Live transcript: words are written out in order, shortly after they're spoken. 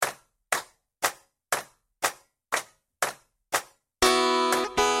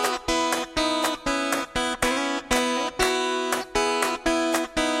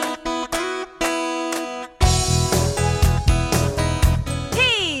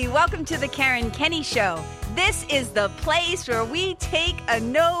Welcome to the Karen Kenny Show. This is the place where we take a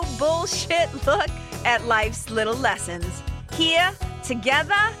no bullshit look at life's little lessons. Here,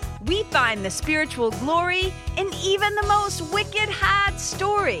 together, we find the spiritual glory in even the most wicked hard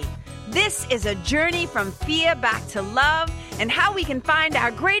story. This is a journey from fear back to love and how we can find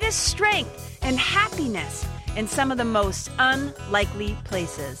our greatest strength and happiness in some of the most unlikely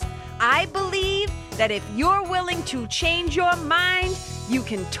places. I believe that if you're willing to change your mind, you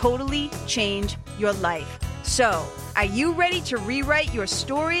can totally change your life. So, are you ready to rewrite your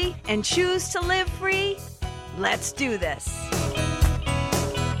story and choose to live free? Let's do this.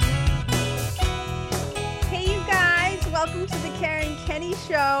 Hey, you guys. Welcome to the Karen Kenny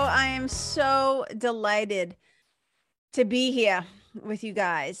Show. I am so delighted to be here with you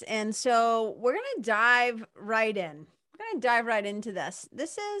guys. And so we're going to dive right in. We're going to dive right into this.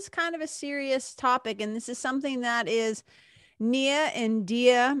 This is kind of a serious topic, and this is something that is near and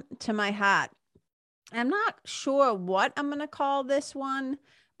dear to my heart. I'm not sure what I'm going to call this one,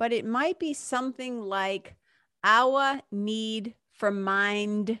 but it might be something like our need for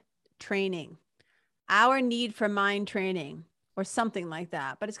mind training, our need for mind training, or something like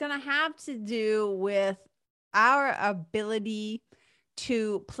that. But it's going to have to do with our ability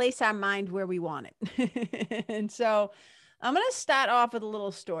to place our mind where we want it. And so I'm going to start off with a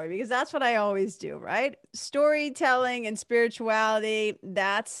little story because that's what I always do, right? Storytelling and spirituality,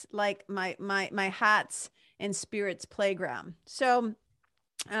 that's like my heart's and spirits playground. So,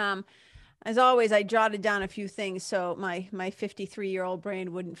 as always, I jotted down a few things so my 53-year-old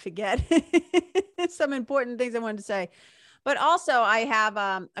brain wouldn't forget some important things I wanted to say. But also I have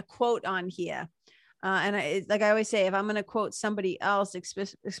a quote on here. Like I always say, if I'm going to quote somebody else,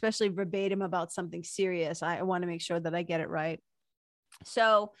 especially verbatim about something serious, I want to make sure that I get it right.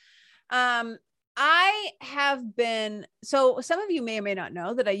 So I have been, so some of you may or may not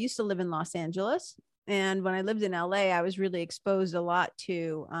know that I used to live in Los Angeles. And when I lived in LA, I was really exposed a lot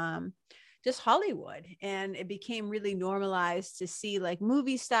to just Hollywood. And it became really normalized to see like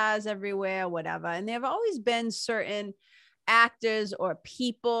movie stars everywhere, whatever. And there have always been certain actors or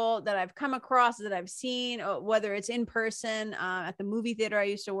people that I've come across, that I've seen, or whether it's in person at the movie theater I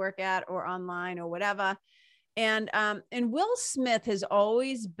used to work at, or online, or whatever. And Will Smith has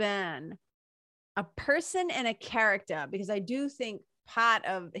always been a person and a character, because I do think part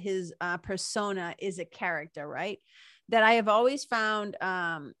of his persona is a character, right? That I have always found,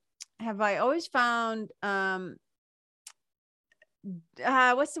 what's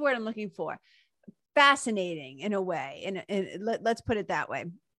the word I'm looking for? Fascinating in a way, and let's put it that way.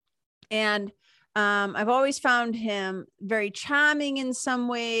 And I've always found him very charming in some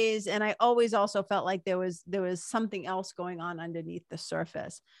ways, and I always also felt like there was something else going on underneath the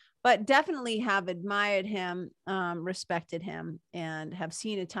surface. But definitely have admired him, respected him, and have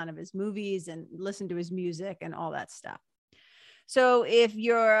seen a ton of his movies and listened to his music and all that stuff. So if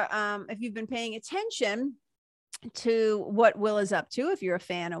you've been paying attention to what Will is up to, if you're a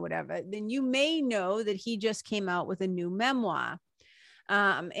fan or whatever, then you may know that he just came out with a new memoir.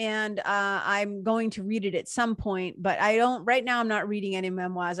 And I'm going to read it at some point, but right now I'm not reading any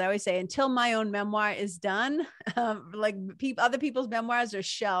memoirs. I always say until my own memoir is done, like other people's memoirs are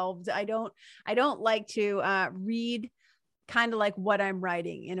shelved. I don't like to read kind of like what I'm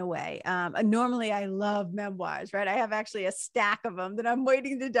writing in a way. Normally I love memoirs, right? I have actually a stack of them that I'm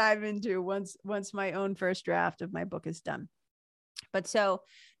waiting to dive into once my own first draft of my book is done. But so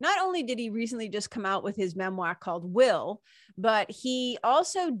not only did he recently just come out with his memoir called Will, but he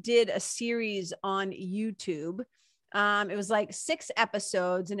also did a series on YouTube. It was like 6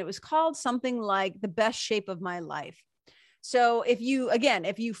 episodes, and it was called something like The Best Shape of My Life. So if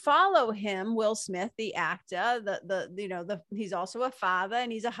you follow him, Will Smith, the actor, he's also a father,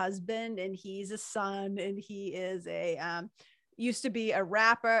 and he's a husband, and he's a son, and he is used to be a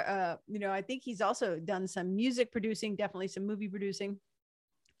rapper. I think he's also done some music producing, definitely some movie producing.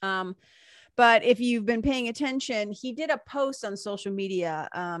 But if you've been paying attention, he did a post on social media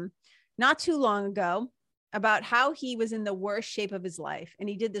not too long ago about how he was in the worst shape of his life. And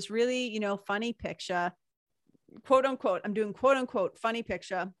he did this really, funny picture, quote unquote, I'm doing quote unquote funny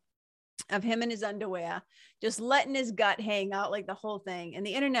picture of him in his underwear, just letting his gut hang out, like the whole thing. And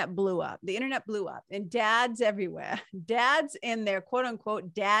the internet blew up. And dads everywhere, dads in their quote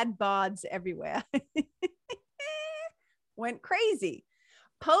unquote dad bods everywhere went crazy,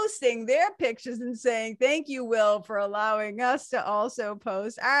 posting their pictures and saying, thank you, Will, for allowing us to also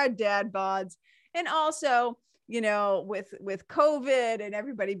post our dad bods. And also, with COVID and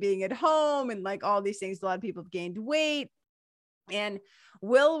everybody being at home and like all these things, a lot of people have gained weight. And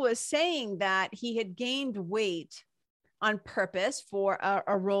Will was saying that he had gained weight on purpose for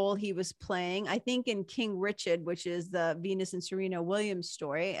a role he was playing, I think in King Richard, which is the Venus and Serena Williams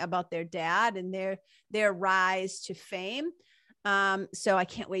story about their dad and their rise to fame. So I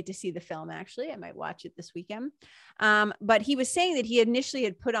can't wait to see the film. Actually, I might watch it this weekend. But he was saying that he initially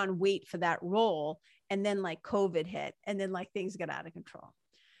had put on weight for that role, and then like COVID hit, and then like things got out of control.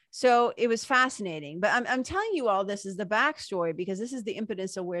 So it was fascinating. But I'm telling you all this is the backstory, because this is the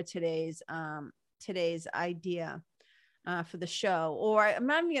impetus of where today's idea for the show, or I'm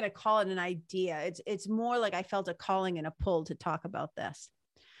not even going to call it an idea. It's more like I felt a calling and a pull to talk about this.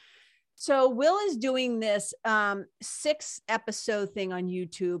 So Will is doing this 6-episode thing on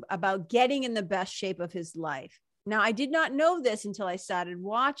YouTube about getting in the best shape of his life. Now, I did not know this until I started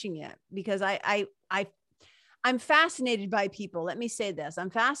watching it, because I'm fascinated by people. Let me say this.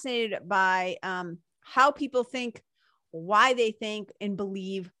 I'm fascinated by how people think, why they think and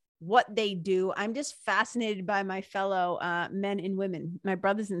believe what they do. I'm just fascinated by my fellow men and women, my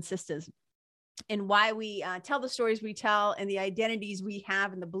brothers and sisters, and why we tell the stories we tell, and the identities we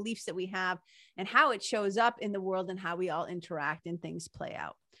have, and the beliefs that we have, and how it shows up in the world, and how we all interact and things play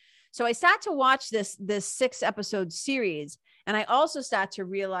out. So I start to watch this 6-episode series, and I also start to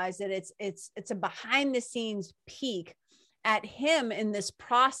realize that it's a behind the scenes peek at him in this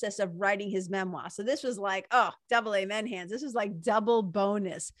process of writing his memoir. So this was like, oh, double amen hands. This was like double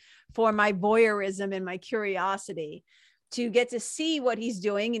bonus for my voyeurism and my curiosity to get to see what he's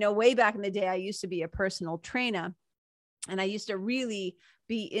doing. You know, way back in the day, I used to be a personal trainer, and I used to really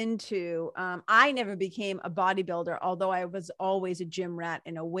be into, I never became a bodybuilder, although I was always a gym rat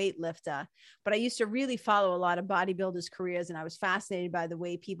and a weightlifter, but I used to really follow a lot of bodybuilders' careers. And I was fascinated by the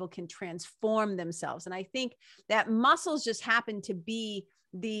way people can transform themselves. And I think that muscles just happen to be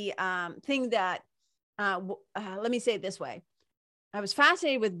the thing that, let me say it this way. I was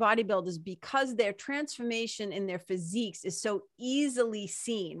fascinated with bodybuilders because their transformation in their physiques is so easily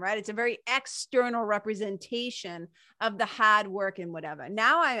seen, right? It's a very external representation of the hard work and whatever.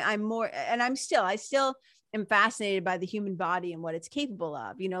 Now I'm more, and I still am fascinated by the human body and what it's capable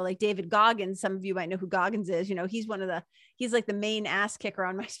of. You know, like David Goggins, some of you might know who Goggins is. You know, he's like the main ass kicker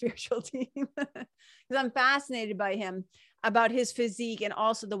on my spiritual team, because I'm fascinated by him, about his physique, and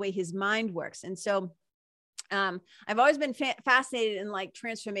also the way his mind works. And so I've always been fascinated in like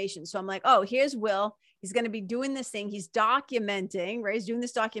transformation. So I'm like, oh, here's Will. He's going to be doing this thing. He's documenting, right? He's doing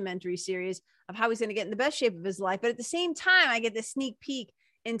this documentary series of how he's going to get in the best shape of his life. But at the same time, I get this sneak peek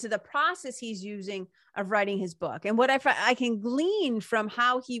into the process he's using of writing his book. And what I can glean from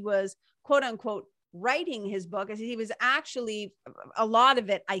how he was, quote unquote, writing his book is he was actually, a lot of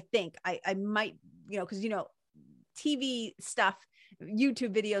it, I think, I might, you know, because, you know, TV stuff,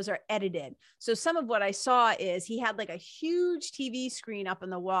 YouTube videos are edited. So some of what I saw is he had like a huge TV screen up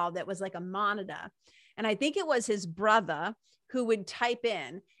on the wall that was like a monitor. And I think it was his brother who would type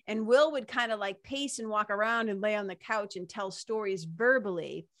in, and Will would kind of like pace and walk around and lay on the couch and tell stories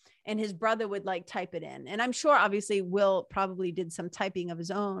verbally. And his brother would like type it in. And I'm sure obviously Will probably did some typing of his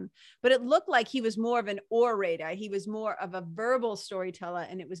own, but it looked like he was more of an orator. He was more of a verbal storyteller,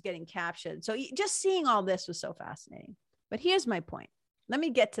 and it was getting captured. So just seeing all this was so fascinating. But here's my point. Let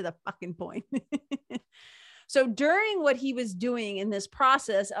me get to the fucking point. So during what he was doing in this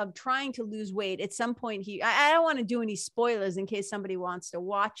process of trying to lose weight, at some point I don't want to do any spoilers in case somebody wants to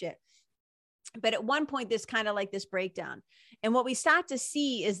watch it. But at one point, there's kind of like this breakdown. And what we start to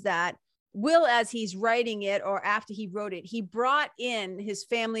see is that Will, as he's writing it, or after he wrote it, he brought in his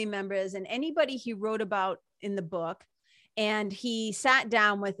family members and anybody he wrote about in the book. And he sat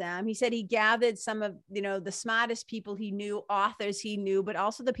down with them. He said he gathered some of, you know, the smartest people he knew, authors he knew, but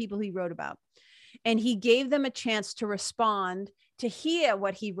also the people he wrote about. And he gave them a chance to respond, to hear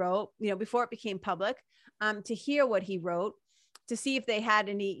what he wrote, you know, before it became public, to hear what he wrote, to see if they had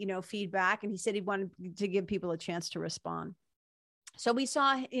any, you know, feedback. And he said he wanted to give people a chance to respond. So we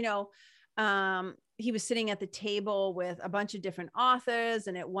saw, you know, he was sitting at the table with a bunch of different authors.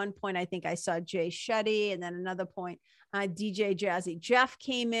 And at one point, I think I saw Jay Shetty. And then another point, DJ Jazzy Jeff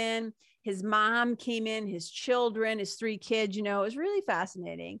came in, his mom came in, his children, his 3 kids, you know, it was really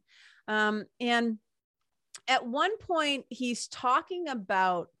fascinating. And at one point he's talking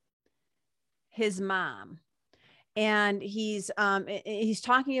about his mom, and he's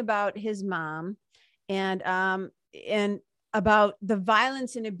talking about his mom and about the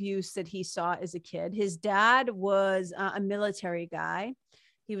violence and abuse that he saw as a kid. His dad was a military guy.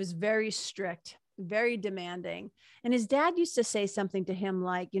 He was very strict, very demanding. And his dad used to say something to him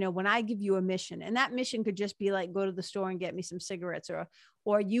like, you know, when I give you a mission, and that mission could just be like, go to the store and get me some cigarettes,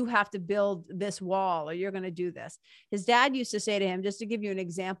 or you have to build this wall, or you're going to do this. His dad used to say to him, just to give you an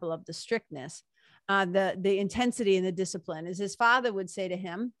example of the strictness, the intensity and the discipline, is his father would say to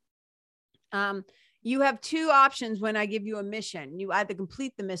him, you have two options when I give you a mission. You either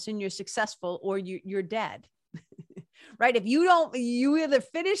complete the mission, you're successful, or you're dead. Right? If you don't, you either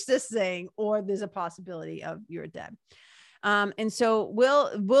finish this thing or there's a possibility of you're dead. And so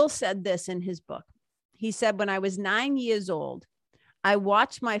Will said this in his book. He said, when I was 9 years old, I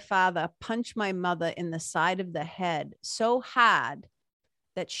watched my father punch my mother in the side of the head so hard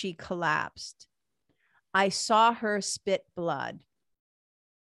that she collapsed. I saw her spit blood.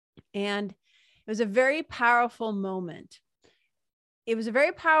 And it was a very powerful moment. It was a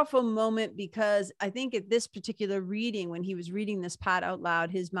very powerful moment because I think at this particular reading, when he was reading this part out loud,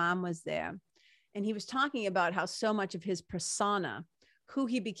 his mom was there. And he was talking about how so much of his persona, who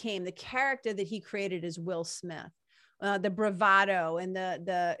he became, the character that he created as Will Smith, the bravado and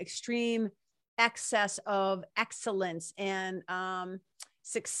the extreme excess of excellence and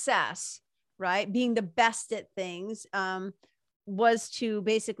success, right? Being the best at things, was to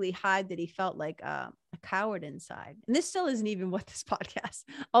basically hide that he felt like a coward inside. And this still isn't even what this podcast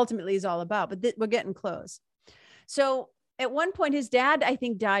ultimately is all about, but we're getting close. So at one point, his dad, I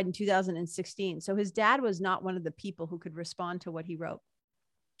think, died in 2016. So his dad was not one of the people who could respond to what he wrote.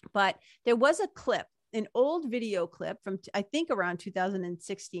 But there was a clip, an old video clip from, I think, around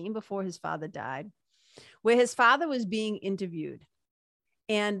 2016, before his father died, where his father was being interviewed.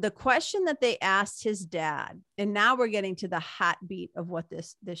 And the question that they asked his dad, and now we're getting to the heartbeat of what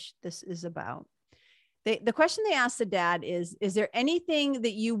this is about. The question they asked the dad is there anything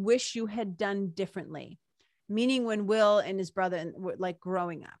that you wish you had done differently? Meaning when Will and his brother were like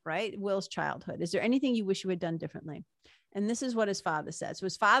growing up, right? Will's childhood. Is there anything you wish you had done differently? And this is what his father said. So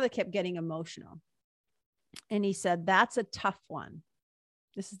his father kept getting emotional. And he said, that's a tough one.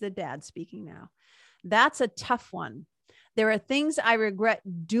 This is the dad speaking now. That's a tough one. There are things I regret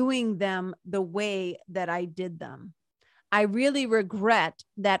doing them the way that I did them. I really regret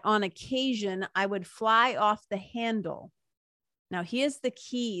that on occasion I would fly off the handle. Now, here's the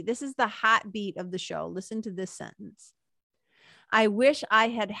key. This is the heartbeat of the show. Listen to this sentence. I wish I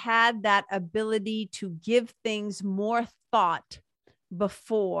had had that ability to give things more thought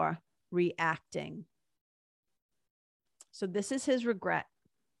before reacting. So this is his regret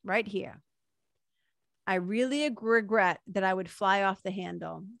right here. I really regret that I would fly off the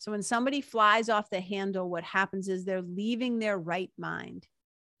handle. So when somebody flies off the handle, what happens is they're leaving their right mind.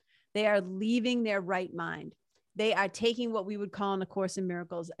 They are leaving their right mind. They are taking what we would call in A Course in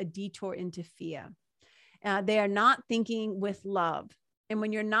Miracles a detour into fear. They are not thinking with love. And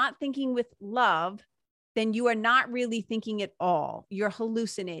when you're not thinking with love, then you are not really thinking at all. You're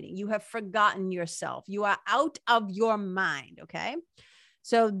hallucinating. You have forgotten yourself. You are out of your mind. Okay.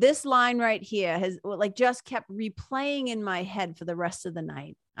 So this line right here has like just kept replaying in my head for the rest of the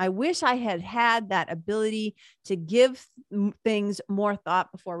night. I wish I had had that ability to give things more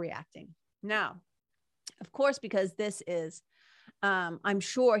thought before reacting. Now, of course, because this is, I'm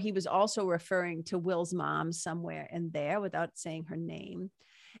sure he was also referring to Will's mom somewhere in there without saying her name.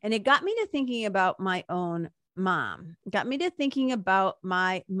 And it got me to thinking about my own mom. It got me to thinking about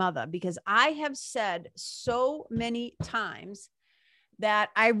my mother, because I have said so many times that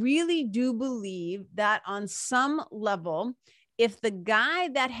I really do believe that on some level, if the guy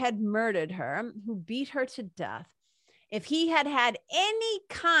that had murdered her, who beat her to death, if he had had any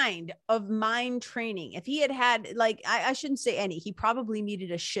kind of mind training, if he had had, like, I shouldn't say any, he probably needed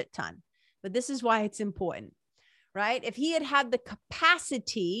a shit ton, but this is why it's important, right? If he had had the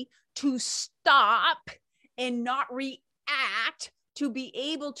capacity to stop and not react, to be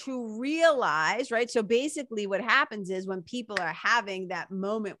able to realize, right? So basically what happens is when people are having that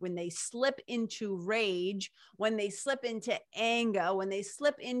moment, when they slip into rage, when they slip into anger, when they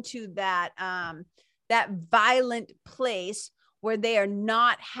slip into that, that violent place where they are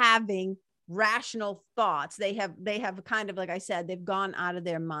not having rational thoughts, they have kind of, like I said, they've gone out of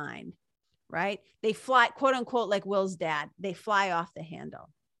their mind, right? They fly, quote unquote, like Will's dad, they fly off the handle.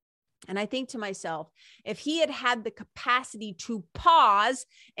 And I think to myself, if he had had the capacity to pause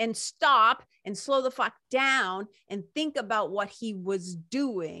and stop and slow the fuck down and think about what he was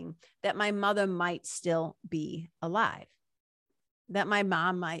doing, that my mother might still be alive, that my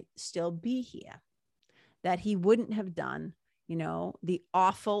mom might still be here, that he wouldn't have done, you know, the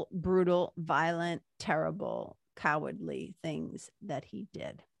awful, brutal, violent, terrible, cowardly things that he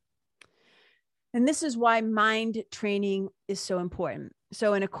did. And this is why mind training is so important.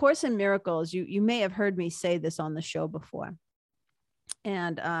 So in A Course in Miracles, you may have heard me say this on the show before.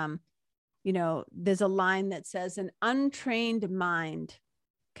 And, you know, there's a line that says, an untrained mind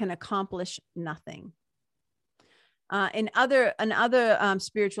can accomplish nothing. In other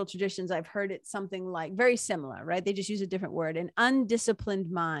spiritual traditions, I've heard it something like very similar, right? They just use a different word. An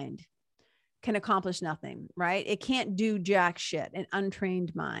undisciplined mind can accomplish nothing, right? It can't do jack shit, an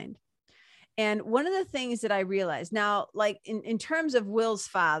untrained mind. And one of the things that I realized now, like in terms of Will's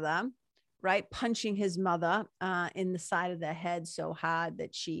father, right, punching his mother in the side of the head so hard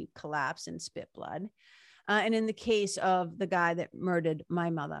that she collapsed and spit blood. And in the case of the guy that murdered my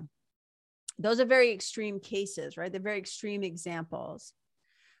mother, those are very extreme cases, right? They're very extreme examples.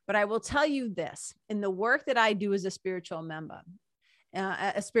 But I will tell you this, in the work that I do as a spiritual member,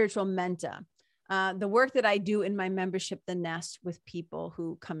 a spiritual mentor, the work that I do in my membership, The Nest, with people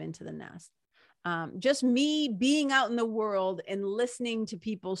who come into the Nest, just me being out in the world and listening to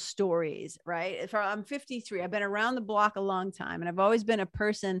people's stories, right? If I'm 53, I've been around the block a long time, and I've always been a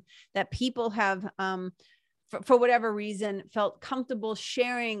person that people have, for whatever reason, felt comfortable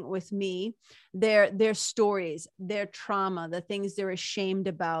sharing with me their stories, their trauma, the things they're ashamed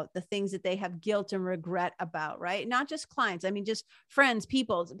about, the things that they have guilt and regret about, right? Not just clients. I mean, just friends,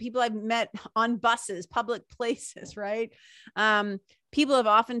 people I've met on buses, public places, right? People have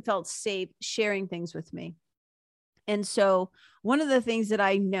often felt safe sharing things with me. And so one of the things that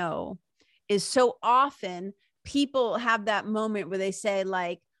I know is so often people have that moment where they say,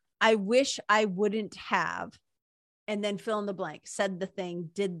 like, I wish I wouldn't have, and then fill in the blank, said the thing,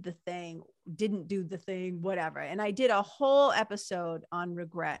 did the thing, didn't do the thing, whatever. And I did a whole episode on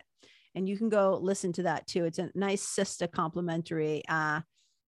regret, and you can go listen to that too. It's a nice sister complimentary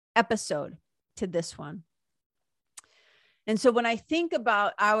episode to this one. And so when I think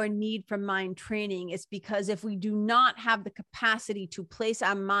about our need for mind training, it's because if we do not have the capacity to place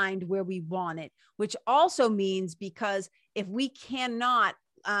our mind where we want it, which also means because if we cannot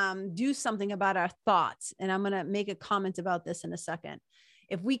do something about our thoughts, and I'm going to make a comment about this in a second.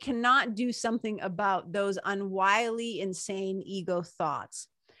 If we cannot do something about those unwily, insane ego thoughts,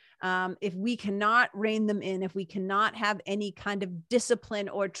 if we cannot rein them in, if we cannot have any kind of discipline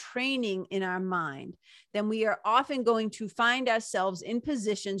or training in our mind, then we are often going to find ourselves in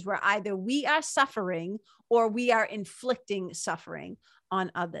positions where either we are suffering or we are inflicting suffering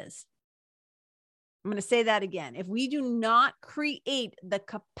on others. I'm going to say that again. If we do not create the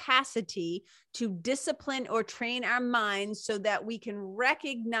capacity to discipline or train our minds so that we can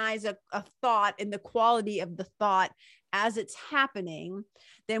recognize a thought and the quality of the thought as it's happening,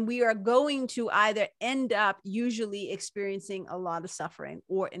 then we are going to either end up usually experiencing a lot of suffering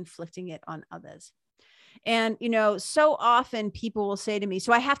or inflicting it on others. And, so often people will say to me,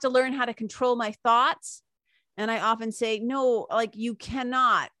 so I have to learn how to control my thoughts. And I often say, no, like you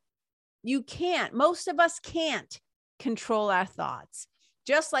cannot. You can't. Most of us can't control our thoughts.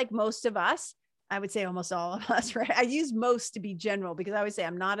 Just like most of us, I would say almost all of us, right? I use most to be general because I always say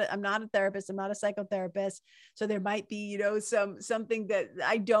I'm not a therapist. I'm not a psychotherapist. So there might be, something that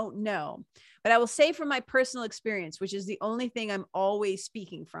I don't know. But I will say from my personal experience, which is the only thing I'm always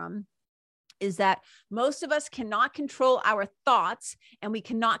speaking from, is that most of us cannot control our thoughts and we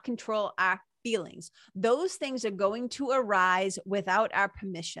cannot control our feelings. Those things are going to arise without our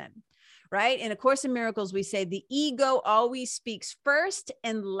permission. Right? In A Course in Miracles, we say the ego always speaks first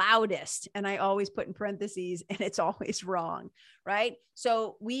and loudest. And I always put in parentheses, and it's always wrong, right?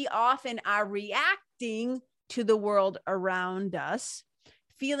 So we often are reacting to the world around us,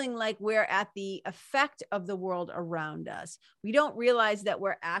 feeling like we're at the effect of the world around us. We don't realize that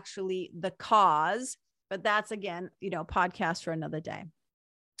we're actually the cause, but that's, again, podcast for another day.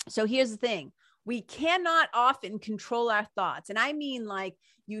 So here's the thing. We cannot often control our thoughts. And I mean, like,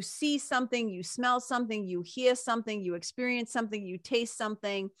 you see something, you smell something, you hear something, you experience something, you taste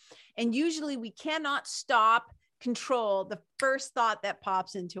something. And usually we cannot control the first thought that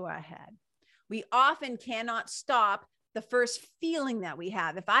pops into our head. We often cannot stop the first feeling that we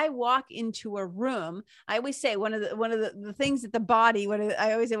have. If I walk into a room, I always say one of the things that the body, one of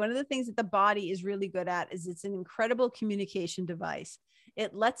the things that the body is really good at is it's an incredible communication device.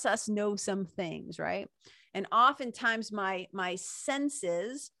 It lets us know some things, right? And oftentimes my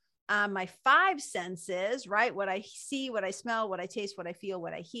senses, my five senses, right? What I see, what I smell, what I taste, what I feel,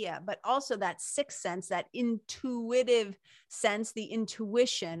 what I hear, but also that sixth sense, that intuitive sense, the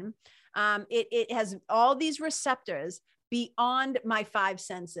intuition, it has all these receptors beyond my five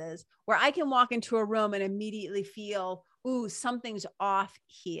senses where I can walk into a room and immediately feel, ooh, something's off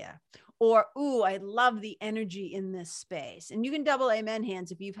here. Or, ooh, I love the energy in this space. And you can double amen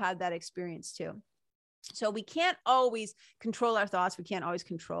hands if you've had that experience too. So we can't always control our thoughts. We can't always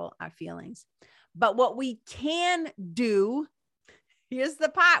control our feelings. But what we can do, here's the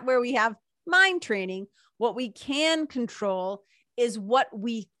part where we have mind training. What we can control is what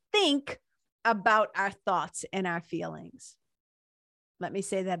we think about our thoughts and our feelings. Let me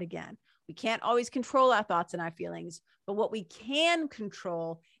say that again. We can't always control our thoughts and our feelings, but what we can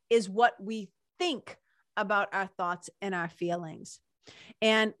control is what we think about our thoughts and our feelings.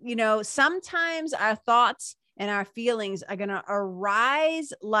 And, you know, sometimes our thoughts and our feelings are going to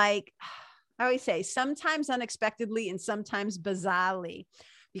arise like, I always say, sometimes unexpectedly and sometimes bizarrely,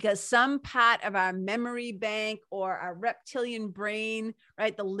 because some part of our memory bank or our reptilian brain,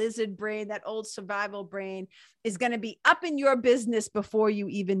 right, the lizard brain, that old survival brain, is going to be up in your business before you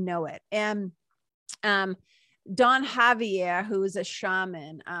even know it. And Don Javier, who is a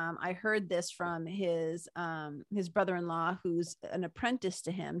shaman, I heard this from his brother-in-law, who's an apprentice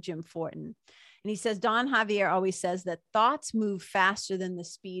to him, Jim Fortin. And he says, Don Javier always says that thoughts move faster than the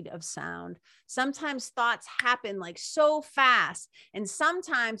speed of sound. Sometimes thoughts happen like so fast. And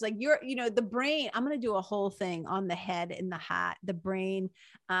sometimes like the brain, I'm going to do a whole thing on the head and the heart, the brain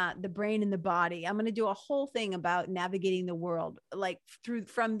and the body. I'm going to do a whole thing about navigating the world, like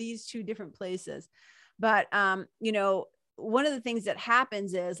from these two different places. But, one of the things that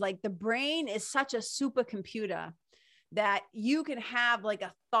happens is like the brain is such a supercomputer that you can have like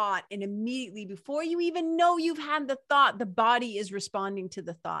a thought, and immediately before you even know you've had the thought, the body is responding to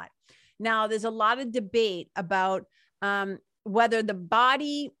the thought. Now, there's a lot of debate about whether the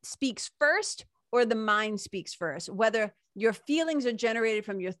body speaks first or the mind speaks first, whether your feelings are generated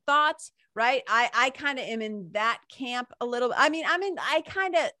from your thoughts, right? I kind of am in that camp a little. I mean, I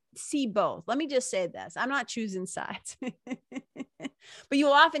kind of see both. Let me just say this. I'm not choosing sides, but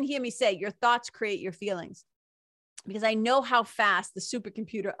you'll often hear me say your thoughts create your feelings, because I know how fast the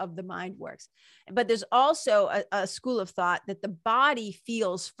supercomputer of the mind works. But there's also a school of thought that the body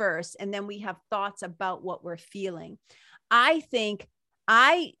feels first, and then we have thoughts about what we're feeling. I think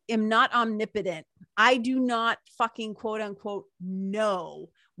I am not omnipotent. I do not fucking quote unquote know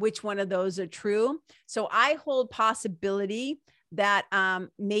which one of those are true. So I hold possibility that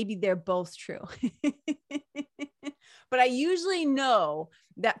maybe they're both true. But I usually know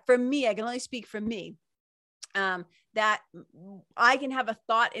that for me, I can only speak for me, that I can have a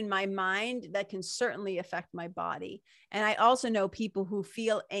thought in my mind that can certainly affect my body. And I also know people who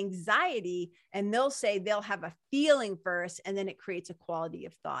feel anxiety, and they'll say they'll have a feeling first, and then it creates a quality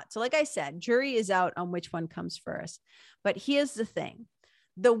of thought. So like I said, jury is out on which one comes first. But here's the thing.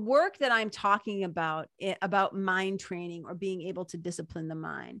 The work that I'm talking about mind training or being able to discipline the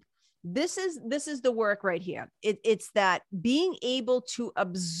mind, this is the work right here. It's that being able to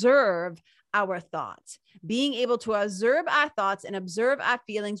observe our thoughts, being able to observe our thoughts and observe our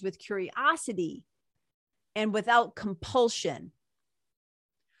feelings with curiosity and without compulsion,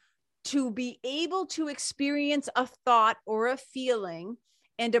 to be able to experience a thought or a feeling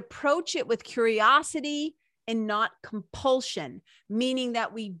and approach it with curiosity and not compulsion, meaning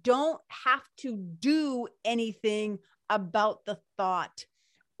that we don't have to do anything about the thought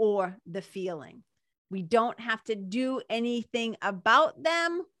or the feeling. We don't have to do anything about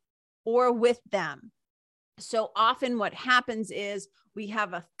them or with them. So often what happens is we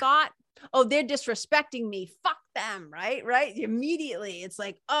have a thought, oh, they're disrespecting me, fuck them, right? Immediately it's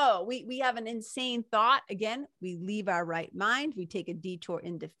like, oh, we have an insane thought. Again, we leave our right mind, we take a detour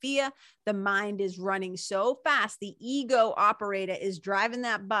into fear. The mind is running so fast, the ego operator is driving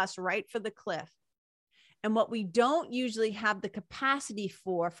that bus right for the cliff. And what we don't usually have the capacity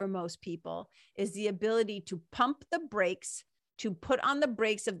for most people is the ability to pump the brakes, to put on the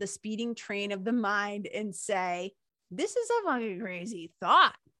brakes of the speeding train of the mind and say, this is a fucking crazy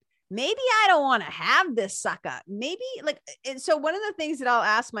thought. Maybe I don't want to have this sucker. Maybe like, and so one of the things that I'll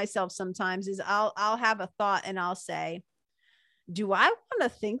ask myself sometimes is I'll have a thought and I'll say, do I want to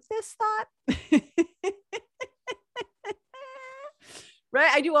think this thought? Right.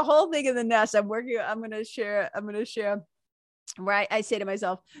 I do a whole thing in the nest. I'm going to share where I say to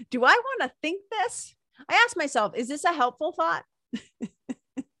myself, do I want to think this? I ask myself, is this a helpful thought?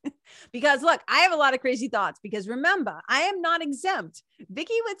 Because look, I have a lot of crazy thoughts, because remember, I am not exempt.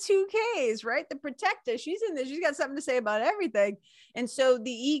 Vicky with 2Ks, right? The protector, she's in there. She's got something to say about everything. And so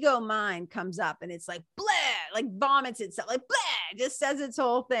the ego mind comes up and it's like, blah, like vomits itself, like blah, just says its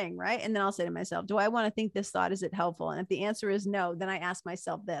whole thing. Right. And then I'll say to myself, do I want to think this thought? Is it helpful? And if the answer is no, then I ask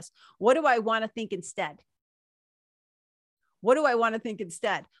myself this, what do I want to think instead? What do I want to think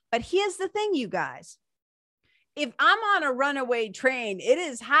instead? But here's the thing, you guys. If I'm on a runaway train, it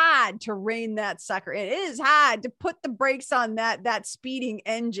is hard to rein that sucker in. It is hard to put the brakes on that speeding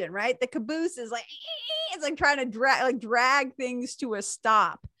engine, right? The caboose is like, it's like trying to drag things to a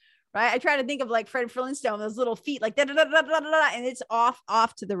stop, right? I try to think of like Fred Flintstone, those little feet, like da, da, da, da, da, da, and it's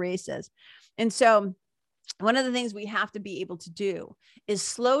off to the races. And so one of the things we have to be able to do is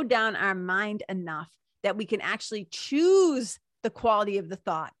slow down our mind enough that we can actually choose the quality of the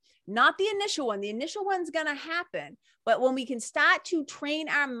thought, not the initial one. The initial one's going to happen. But when we can start to train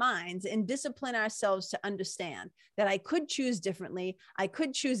our minds and discipline ourselves to understand that I could choose differently, I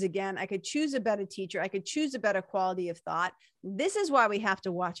could choose again, I could choose a better teacher, I could choose a better quality of thought. This is why we have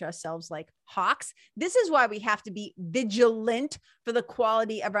to watch ourselves like hawks. This is why we have to be vigilant for the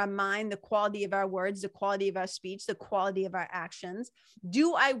quality of our mind, the quality of our words, the quality of our speech, the quality of our actions.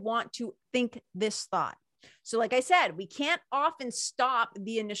 Do I want to think this thought? So like I said, we can't often stop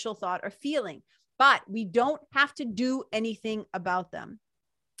the initial thought or feeling, but we don't have to do anything about them.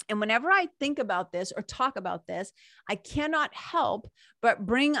 And whenever I think about this or talk about this, I cannot help but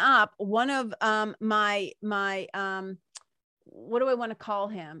bring up one of my what do I want to call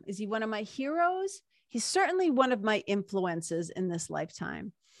him? Is he one of my heroes? He's certainly one of my influences in this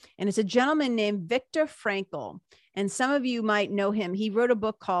lifetime. And it's a gentleman named Viktor Frankl. And some of you might know him. He wrote a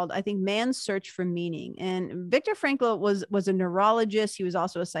book called, I think, Man's Search for Meaning. And Viktor Frankl was a neurologist. He was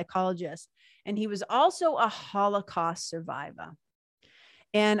also a psychologist. And he was also a Holocaust survivor.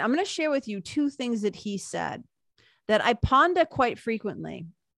 And I'm going to share with you two things that he said that I ponder quite frequently,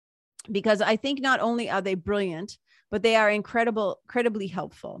 because I think not only are they brilliant, but they are incredibly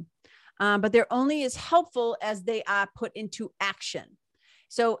helpful. But they're only as helpful as they are put into action.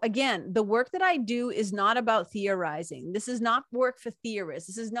 So again, the work that I do is not about theorizing. This is not work for theorists.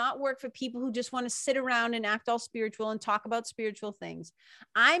 This is not work for people who just want to sit around and act all spiritual and talk about spiritual things.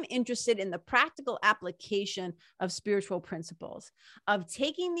 I'm interested in the practical application of spiritual principles, of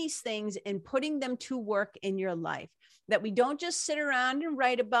taking these things and putting them to work in your life, that we don't just sit around and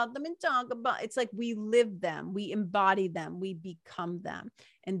write about them and talk about. It's like we live them, we embody them, we become them.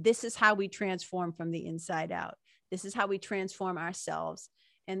 And this is how we transform from the inside out. This is how we transform ourselves.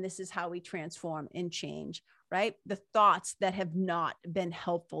 And this is how we transform and change, right? The thoughts that have not been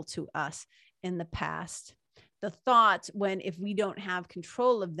helpful to us in the past. The thoughts, when if we don't have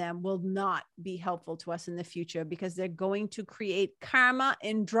control of them, will not be helpful to us in the future, because they're going to create karma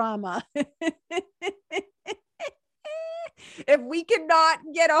and drama. If we cannot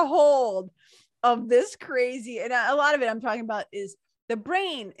get a hold of this crazy, and a lot of it I'm talking about is the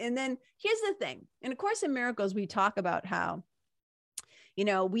brain. And then here's the thing. In A Course in Miracles, we talk about how, you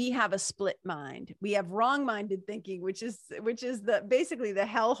know, we have a split mind. We have wrong-minded thinking, which is basically the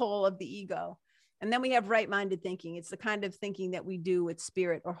hellhole of the ego. And then we have right-minded thinking. It's the kind of thinking that we do with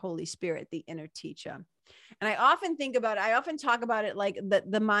Spirit or Holy Spirit, the inner teacher. And I often talk about it like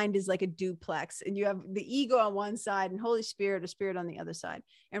the mind is like a duplex, and you have the ego on one side and Holy Spirit or Spirit on the other side.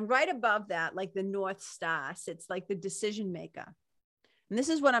 And right above that, like the North Star, sits like the decision maker. And this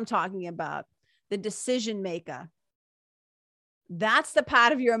is what I'm talking about, the decision maker. That's the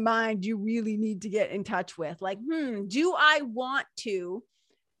part of your mind you really need to get in touch with. Like, do I want to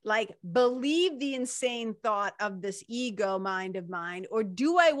like believe the insane thought of this ego mind of mine, or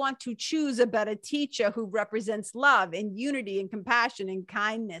do I want to choose a better teacher who represents love and unity and compassion and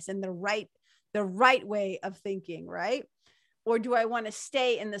kindness and the right way of thinking, right? Or do I want to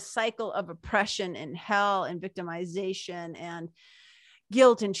stay in the cycle of oppression and hell and victimization and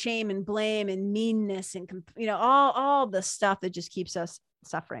guilt and shame and blame and meanness and, you know, all the stuff that just keeps us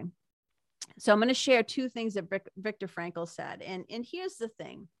suffering? So I'm going to share two things that Viktor Frankl said. And here's the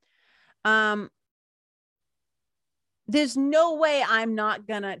thing. There's no way I'm not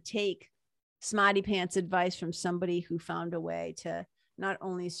going to take smarty pants advice from somebody who found a way to not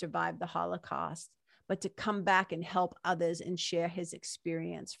only survive the Holocaust, but to come back and help others and share his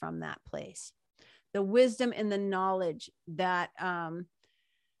experience from that place. The wisdom and the knowledge that,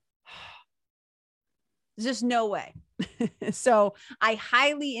 there's just no way. So I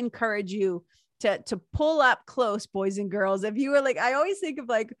highly encourage you to pull up close, boys and girls. If you were like, I always think of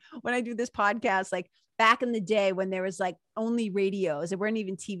like when I do this podcast, like back in the day when there was like only radios, there weren't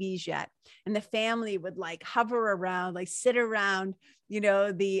even TVs yet. And the family would like hover around, like sit around, you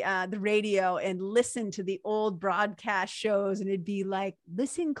know, the radio and listen to the old broadcast shows. And it'd be like,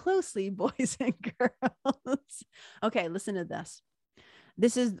 listen closely, boys and girls. Okay, listen to this.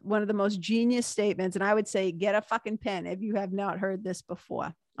 This is one of the most genius statements. And I would say, get a fucking pen if you have not heard this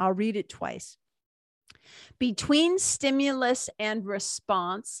before. I'll read it twice. Between stimulus and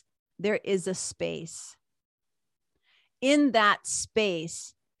response, there is a space. In that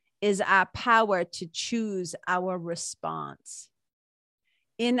space is our power to choose our response.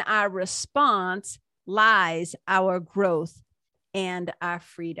 In our response lies our growth and our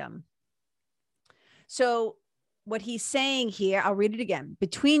freedom. So what he's saying here, I'll read it again.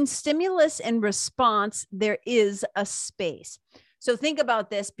 Between stimulus and response, there is a space. So think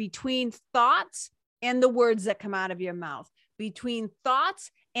about this. Between thoughts and the words that come out of your mouth, between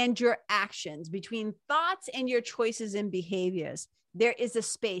thoughts and your actions, between thoughts and your choices and behaviors. There is a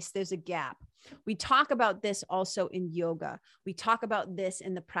space, there's a gap. We talk about this also in yoga. We talk about this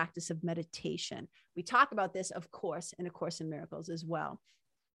in the practice of meditation. We talk about this, of course, in A Course in Miracles as well.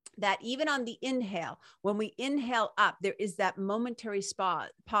 That even on the inhale, when we inhale up, there is that momentary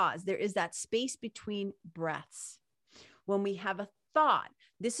pause. There is that space between breaths. When we have a thought,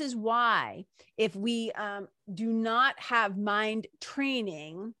 this is why if we do not have mind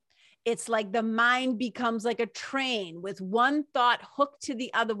training, it's like the mind becomes like a train with one thought hooked to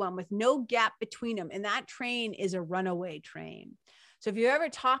the other one with no gap between them. And that train is a runaway train. So if you ever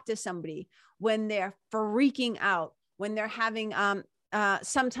talk to somebody when they're freaking out, when they're having,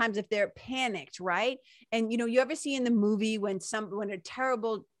 sometimes if they're panicked, right? And, you ever see in the movie when a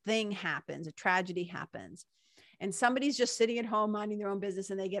terrible thing happens, a tragedy happens, and somebody's just sitting at home minding their own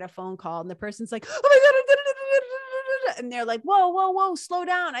business and they get a phone call and the person's like, oh my God, and they're like, whoa, slow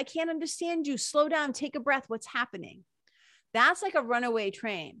down. I can't understand you. Slow down, take a breath. What's happening? That's like a runaway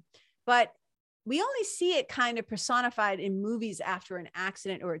train. But we only see it kind of personified in movies after an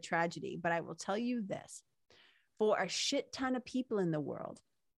accident or a tragedy. But I will tell you this, for a shit ton of people in the world,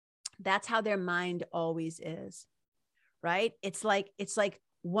 that's how their mind always is, right? It's like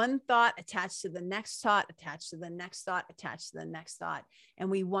one thought attached to the next thought, attached to the next thought, attached to the next thought. And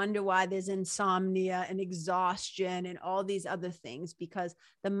we wonder why there's insomnia and exhaustion and all these other things, because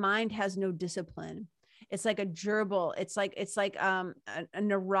the mind has no discipline. It's like a gerbil. It's like a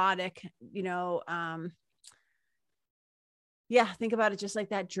neurotic, think about it just like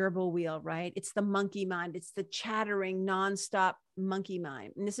that gerbil wheel, right? It's the monkey mind. It's the chattering nonstop monkey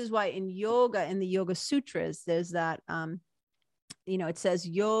mind. And this is why in yoga, in the Yoga Sutras, there's that, it says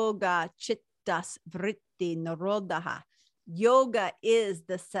yoga chittas vritti nirodha. Yoga is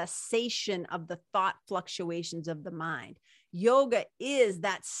the cessation of the thought fluctuations of the mind. Yoga is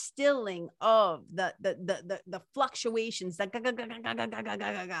that stilling of the fluctuations of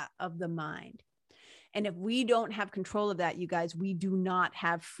the mind. And if we don't have control of that, you guys, we do not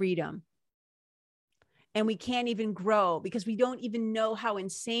have freedom. And we can't even grow because we don't even know how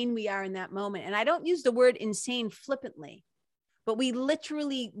insane we are in that moment. And I don't use the word insane flippantly, but we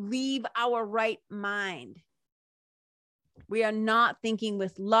literally leave our right mind. We are not thinking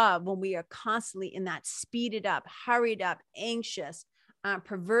with love when we are constantly in that speeded up, hurried up, anxious,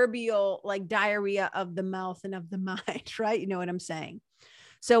 proverbial like diarrhea of the mouth and of the mind, right? You know what I'm saying?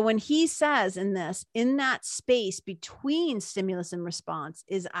 So when he says in that space between stimulus and response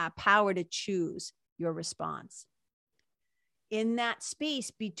is our power to choose your response. In that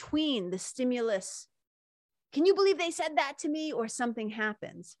space between the stimulus, can you believe they said that to me? Or something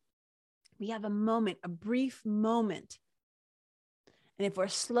happens. We have a moment, a brief moment. And if we're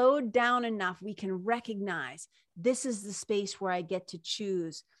slowed down enough, we can recognize this is the space where I get to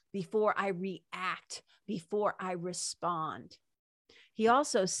choose before I react, before I respond. He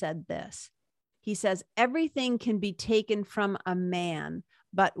also said this. He says, everything can be taken from a man,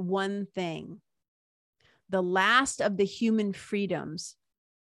 but one thing, the last of the human freedoms,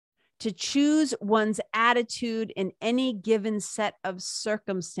 to choose one's attitude in any given set of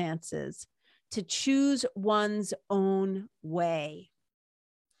circumstances, to choose one's own way.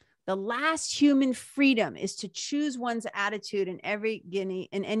 The last human freedom is to choose one's attitude in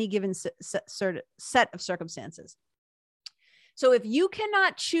any given set of circumstances. So if you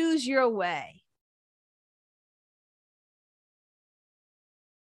cannot choose your way,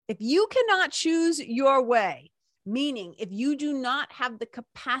 meaning if you do not have the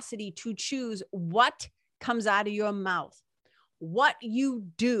capacity to choose what comes out of your mouth, what you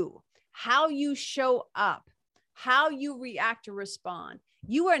do, how you show up, how you react or respond,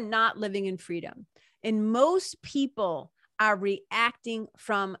 you are not living in freedom. And most people are reacting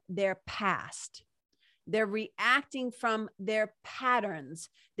from their past. They're reacting from their patterns.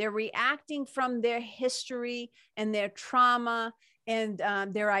 They're reacting from their history and their trauma and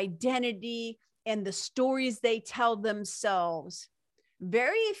their identity and the stories they tell themselves.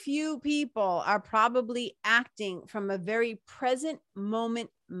 Very few people are probably acting from a very present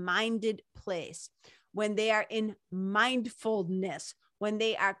moment minded place when they are in mindfulness, when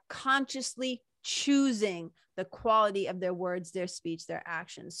they are consciously choosing the quality of their words, their speech, their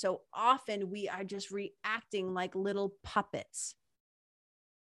actions. So often we are just reacting like little puppets.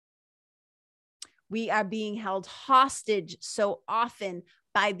 We are being held hostage so often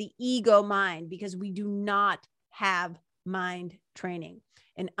by the ego mind because we do not have mind training.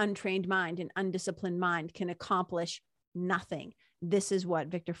 An untrained mind, an undisciplined mind can accomplish nothing. This is what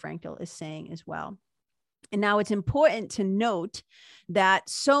Viktor Frankl is saying as well. And now it's important to note that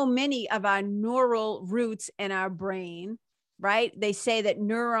so many of our neural roots in our brain, right? They say that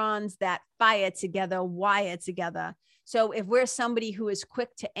neurons that fire together wire together. So if we're somebody who is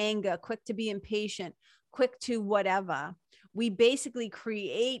quick to anger, quick to be impatient, quick to whatever, we basically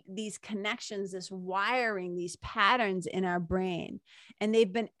create these connections, this wiring, these patterns in our brain. And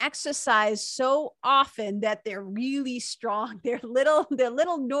they've been exercised so often that they're really strong. Their little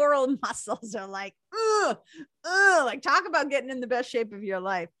neural muscles are like, like talk about getting in the best shape of your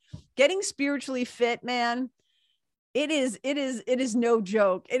life. Getting spiritually fit, man. It is no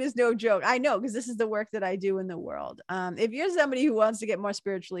joke. It is no joke. I know, because this is the work that I do in the world. If you're somebody who wants to get more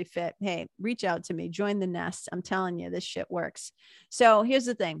spiritually fit, hey, reach out to me, join the nest. I'm telling you, this shit works. So here's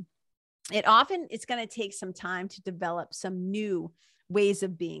the thing. It's going to take some time to develop some new ways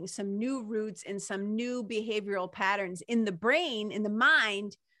of being, some new roots and some new behavioral patterns in the brain, in the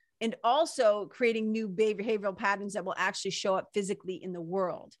mind, and also creating new behavioral patterns that will actually show up physically in the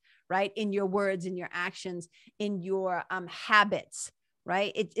world, right? In your words, in your actions, in your habits,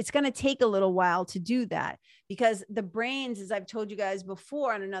 right? It's going to take a little while to do that, because the brains, as I've told you guys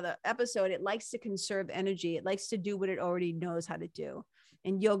before on another episode, it likes to conserve energy. It likes to do what it already knows how to do.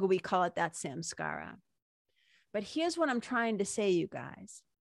 In yoga, we call it that samskara. But here's what I'm trying to say, you guys.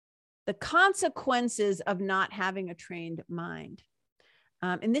 The consequences of not having a trained mind.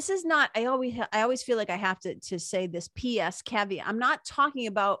 And this is not, I always feel like I have to say this PS caveat. I'm not talking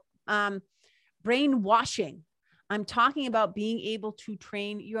about brainwashing. I'm talking about being able to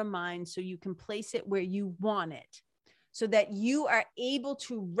train your mind so you can place it where you want it, so that you are able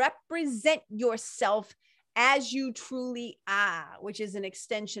to represent yourself as you truly are, which is an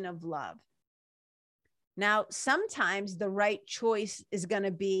extension of love. Now, sometimes the right choice is going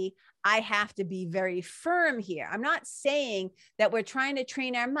to be, I have to be very firm here. I'm not saying that we're trying to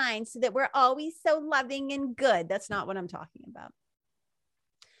train our minds so that we're always so loving and good. That's not what I'm talking about.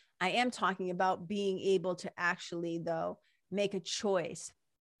 I am talking about being able to actually, though, make a choice,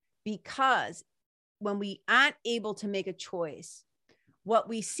 because when we aren't able to make a choice, what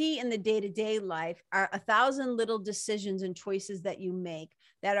we see in the day-to-day life are 1,000 little decisions and choices that you make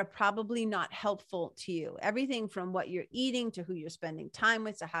that are probably not helpful to you. Everything from what you're eating, to who you're spending time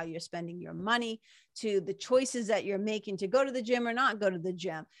with, to how you're spending your money, to the choices that you're making to go to the gym or not go to the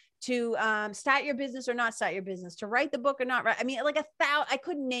gym, to start your business or not start your business, to write the book or not write. I mean, like I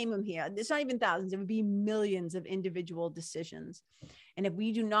couldn't name them here. It's not even thousands. It would be millions of individual decisions. And if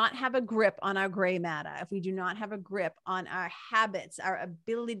we do not have a grip on our gray matter, if we do not have a grip on our habits, our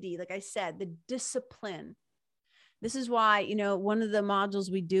ability, like I said, the discipline. This is why, one of the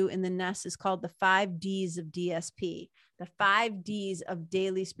modules we do in the Nest is called the 5 Ds of DSP, the 5 Ds of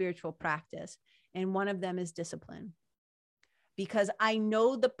daily spiritual practice. And one of them is discipline. Because I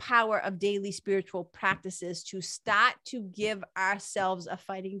know the power of daily spiritual practices to start to give ourselves a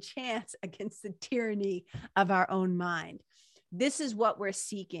fighting chance against the tyranny of our own mind. This is what we're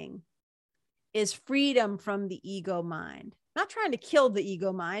seeking, is freedom from the ego mind. Not trying to kill the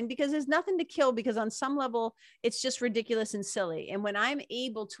ego mind, because there's nothing to kill, because on some level, it's just ridiculous and silly. And when I'm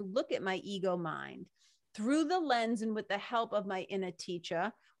able to look at my ego mind through the lens and with the help of my inner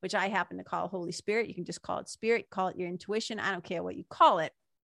teacher, which I happen to call Holy Spirit, you can just call it spirit, call it your intuition, I don't care what you call it.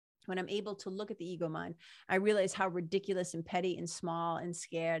 When I'm able to look at the ego mind, I realize how ridiculous and petty and small and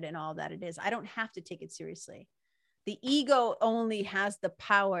scared and all that it is. I don't have to take it seriously. The ego only has the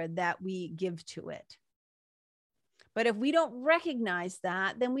power that we give to it. But if we don't recognize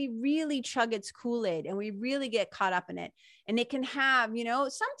that, then we really chug its Kool-Aid and we really get caught up in it. And it can have,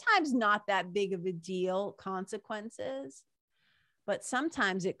 sometimes not that big of a deal consequences, but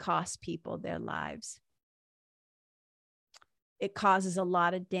sometimes it costs people their lives. It causes a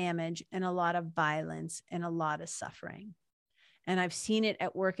lot of damage and a lot of violence and a lot of suffering. And I've seen it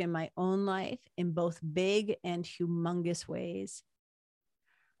at work in my own life in both big and humongous ways.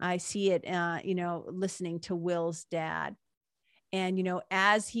 I see it, listening to Will's dad. And,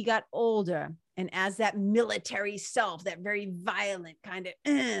 as he got older and as that military self, that very violent kind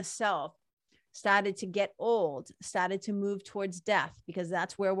of self started to get old, started to move towards death, because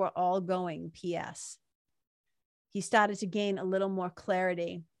that's where we're all going, PS. He started to gain a little more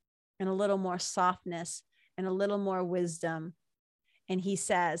clarity and a little more softness and a little more wisdom. And he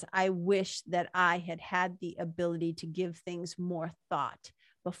says, I wish that I had had the ability to give things more thought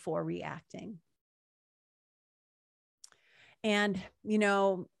before reacting. And,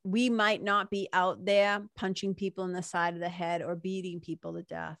 we might not be out there punching people in the side of the head or beating people to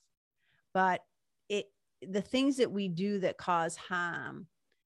death, but the things that we do that cause harm,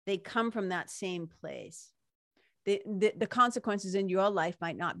 they come from that same place. The consequences in your life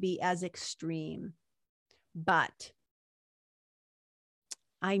might not be as extreme, But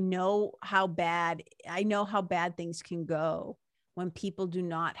I know how bad things can go when people do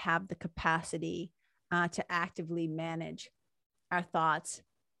not have the capacity to actively manage our thoughts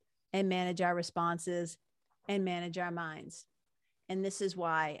and manage our responses and manage our minds. And this is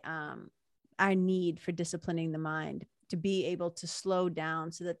why our need for disciplining the mind, to be able to slow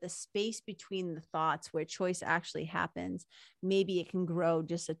down so that the space between the thoughts where choice actually happens, maybe it can grow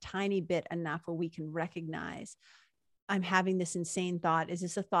just a tiny bit enough where we can recognize, I'm having this insane thought. Is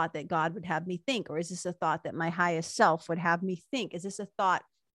this a thought that God would have me think? Or is this a thought that my highest self would have me think? Is this a thought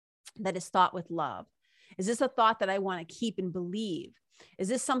that is thought with love? Is this a thought that I want to keep and believe? Is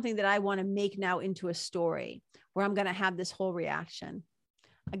this something that I want to make now into a story where I'm going to have this whole reaction?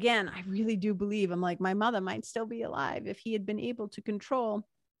 Again, I really do believe, I'm like, my mother might still be alive if he had been able to control,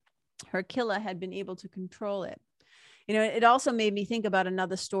 her killer had been able to control it. You know, it also made me think about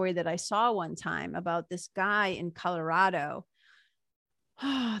another story that I saw one time about this guy in Colorado.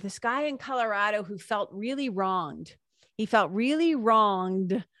 This guy in Colorado who felt really wronged. He felt really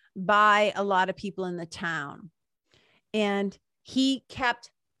wronged by a lot of people in the town. And he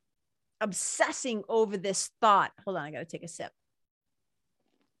kept obsessing over this thought. Hold on, I got to take a sip.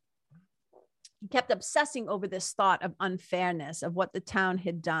 He kept obsessing over this thought of unfairness of what the town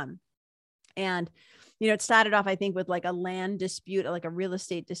had done. And, you know, it started off, I think, with like a land dispute, like a real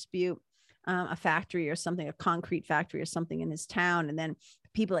estate dispute, a factory or something, a concrete factory or something in his town. And then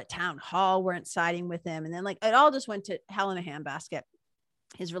people at town hall weren't siding with him. And then like it all just went to hell in a handbasket.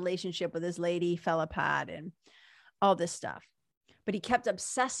 His relationship with his lady fell apart and all this stuff. But he kept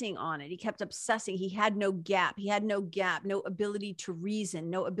obsessing on it. He kept obsessing. He had no gap. No ability to reason,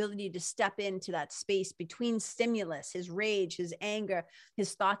 no ability to step into that space between stimulus, his rage, his anger,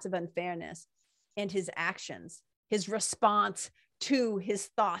 his thoughts of unfairness, and his actions, his response to his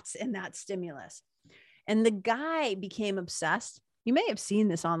thoughts and that stimulus. And the guy became obsessed. You may have seen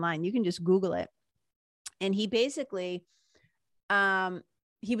this online. You can just Google it. And he basically,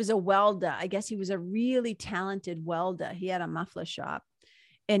 he was a welder. I guess he was a really talented welder. He had a muffler shop.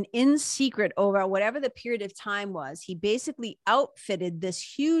 And in secret, over whatever the period of time was, he basically outfitted this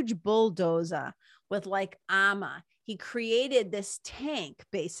huge bulldozer with like armor. He created this tank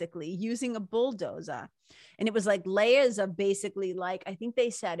basically using a bulldozer. And it was like layers of basically like, I think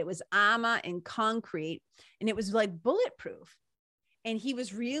they said it was armor and concrete, and it was like bulletproof. And he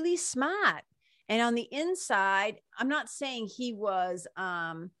was really smart. And on the inside, I'm not saying he was,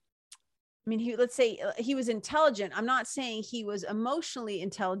 let's say he was intelligent. I'm not saying he was emotionally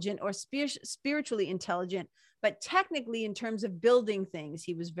intelligent or spiritually intelligent, but technically in terms of building things,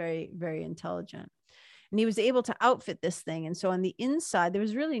 he was very, very intelligent. And he was able to outfit this thing. And so on the inside, there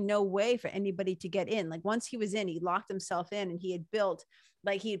was really no way for anybody to get in. Like once he was in, he locked himself in, and he had built,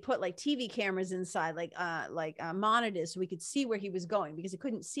 like he had put like TV cameras inside, like monitors, so we could see where he was going because he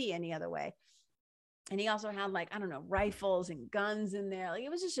couldn't see any other way. And he also had like, I don't know, rifles and guns in there. Like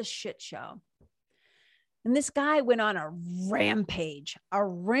it was just a shit show. And this guy went on a rampage.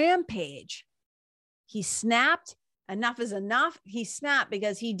 He snapped. Enough is enough. He snapped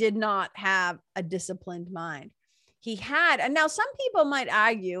because he did not have a disciplined mind. He had, and now some people might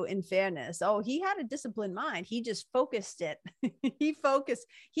argue in fairness, oh, he had a disciplined mind. He just focused it.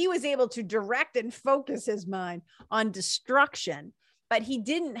 He was able to direct and focus his mind on destruction. But he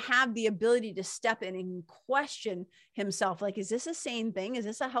didn't have the ability to step in and question himself. Like, is this a sane thing? Is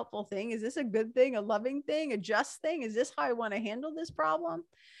this a helpful thing? Is this a good thing, a loving thing, a just thing? Is this how I want to handle this problem?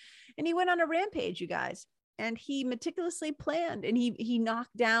 And he went on a rampage, you guys. And he meticulously planned, and he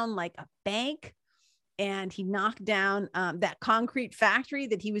knocked down like a bank, and he knocked down that concrete factory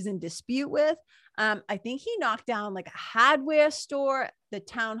that he was in dispute with. I think he knocked down like a hardware store, the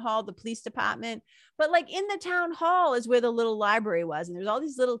town hall, the police department. But like in the town hall is where the little library was. And there's all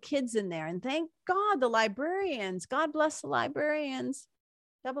these little kids in there. And thank God the librarians, God bless the librarians,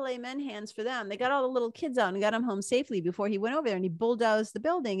 double amen hands for them. They got all the little kids out and got them home safely before he went over there, and he bulldozed the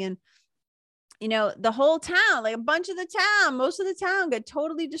building. And you know, the whole town, like a bunch of the town, most of the town got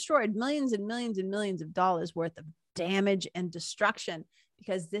totally destroyed, millions and millions and millions of dollars worth of damage and destruction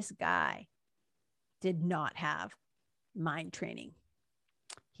because this guy did not have mind training.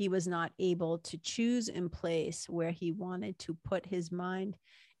 He was not able to choose in place where he wanted to put his mind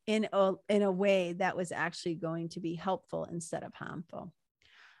in a way that was actually going to be helpful instead of harmful.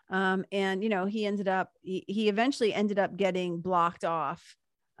 And, you know, he eventually ended up getting blocked off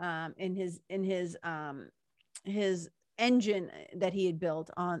in his engine that he had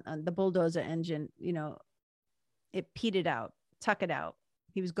built on the bulldozer engine. You know, it petered out, tuck it out.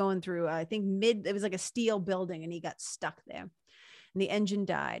 He was going through, I think it was like a steel building, and he got stuck there, and the engine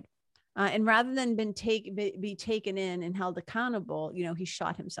died. And rather than be taken in and held accountable, he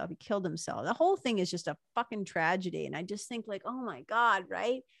shot himself, he killed himself. The whole thing is just a fucking tragedy. And I just think like, oh my God,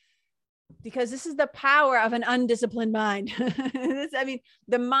 right? Because this is the power of an undisciplined mind.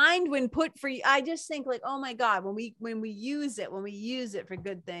 The mind when put free, I just think like, oh my God, when we use it for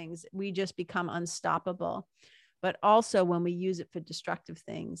good things, we just become unstoppable. But also when we use it for destructive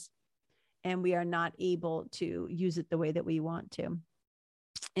things and we are not able to use it the way that we want to.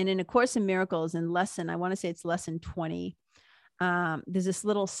 And in A Course in Miracles, in I want to say it's lesson 20, there's this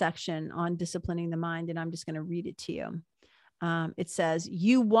little section on disciplining the mind, and I'm just going to read it to you. It says,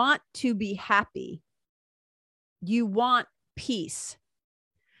 you want to be happy. You want peace.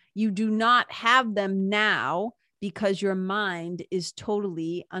 You do not have them now because your mind is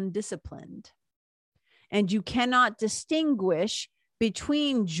totally undisciplined. And you cannot distinguish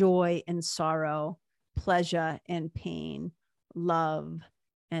between joy and sorrow, pleasure and pain, love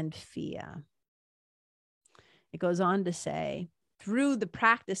and fear. It goes on to say, through the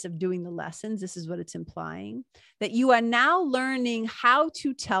practice of doing the lessons, this is what it's implying, that you are now learning how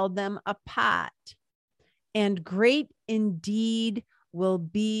to tell them apart. And great indeed will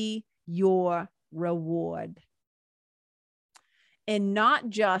be your reward. And not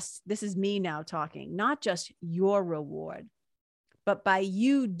just, this is me now talking, not just your reward, but by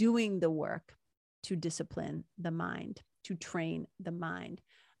you doing the work to discipline the mind, to train the mind.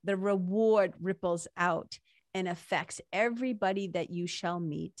 The reward ripples out and affects everybody that you shall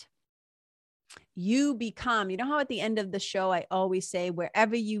meet. You become, you know how at the end of the show, I always say,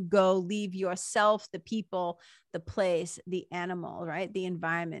 wherever you go, leave yourself, the people, the place, the animal, right? The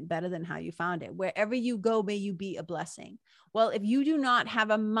environment better than how you found it. Wherever you go, may you be a blessing. Well, if you do not have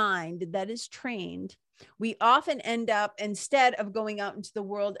a mind that is trained, we often end up, instead of going out into the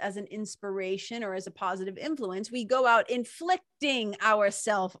world as an inspiration or as a positive influence, we go out inflicting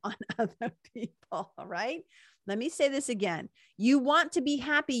ourselves on other people, right? Let me say this again. You want to be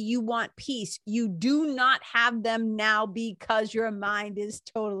happy. You want peace. You do not have them now because your mind is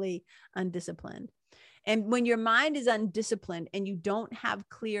totally undisciplined. And when your mind is undisciplined and you don't have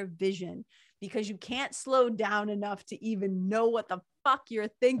clear vision, because you can't slow down enough to even know what the fuck you're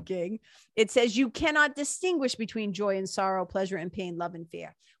thinking, it says you cannot distinguish between joy and sorrow, pleasure and pain, love and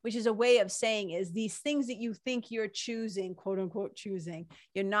fear, which is a way of saying is these things that you think you're choosing, quote unquote, choosing,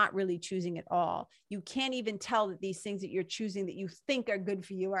 you're not really choosing at all. You can't even tell that these things that you're choosing that you think are good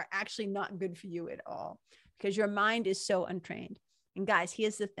for you are actually not good for you at all, because your mind is so untrained. And guys,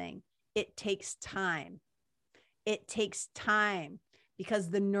 here's the thing. It takes time. It takes time,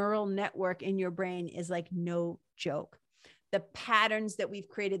 because the neural network in your brain is like no joke. The patterns that we've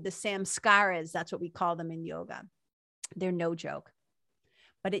created, the samskaras, that's what we call them in yoga, they're no joke.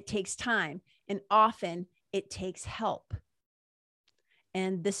 But it takes time, and often it takes help.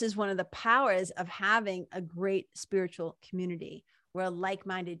 And this is one of the powers of having a great spiritual community where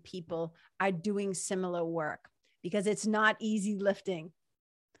like-minded people are doing similar work, because it's not easy lifting.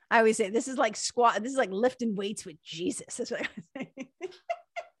 I always say this is like squat. This is like lifting weights with Jesus. That's what I say.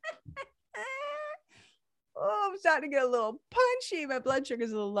 Oh, I'm starting to get a little punchy. My blood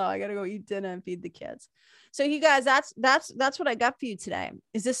sugar's a little low. I got to go eat dinner and feed the kids. So you guys, that's what I got for you today,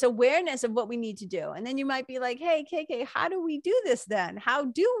 is this awareness of what we need to do. And then you might be like, hey, KK, how do we do this then? How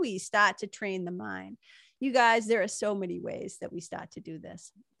do we start to train the mind? You guys, there are so many ways that we start to do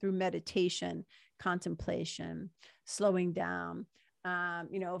this, through meditation, contemplation, slowing down.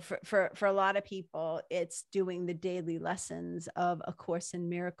 For a lot of people, it's doing the daily lessons of A Course in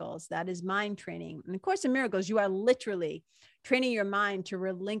Miracles. That is mind training. In A Course in Miracles, you are literally training your mind to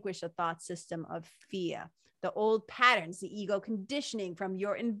relinquish a thought system of fear, the old patterns, the ego conditioning from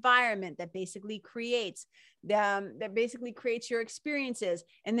your environment that basically creates your experiences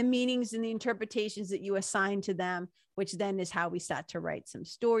and the meanings and the interpretations that you assign to them, which then is how we start to write some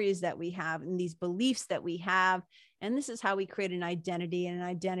stories that we have and these beliefs that we have. And this is how we create an identity, and an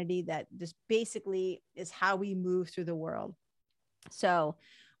identity that just basically is how we move through the world. So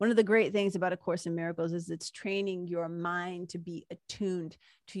one of the great things about A Course in Miracles is it's training your mind to be attuned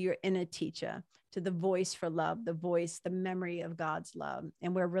to your inner teacher, to the voice for love, the voice, the memory of God's love.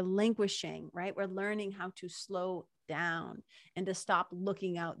 And we're relinquishing, right? We're learning how to slow down and to stop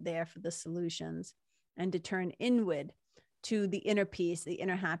looking out there for the solutions and to turn inward to the inner peace, the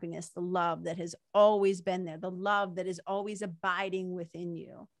inner happiness, the love that has always been there, the love that is always abiding within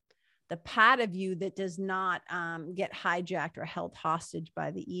you, the part of you that does not get hijacked or held hostage by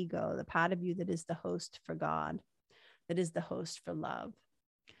the ego, the part of you that is the host for God, that is the host for love.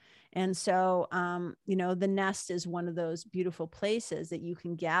 And so, the nest is one of those beautiful places that you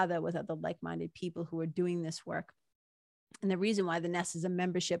can gather with other like-minded people who are doing this work. And the reason why the Nest is a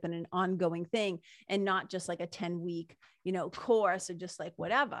membership and an ongoing thing and not just like a 10-week, course or just like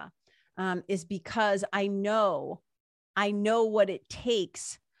whatever, is because I know what it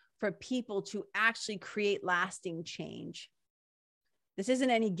takes for people to actually create lasting change. This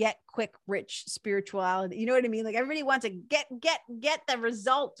isn't any get quick rich spirituality. You know what I mean? Like everybody wants to get the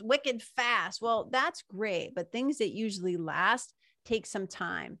results wicked fast. Well, that's great, but things that usually last take some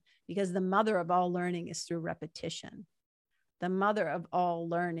time, because the mother of all learning is through repetition. The mother of all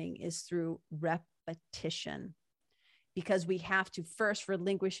learning is through repetition, because we have to first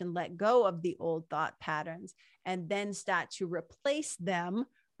relinquish and let go of the old thought patterns and then start to replace them,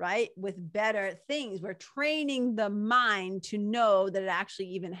 right, with better things. We're training the mind to know that it actually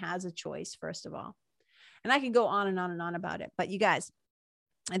even has a choice, first of all. And I could go on and on and on about it. But you guys,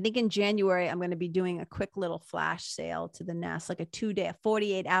 I think in January, I'm going to be doing a quick little flash sale to the Nest, like a 2-day,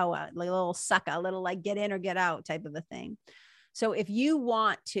 48-hour, like a little sucker, a little like get in or get out type of a thing. So if you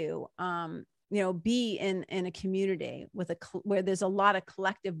want to, be in a community where there's a lot of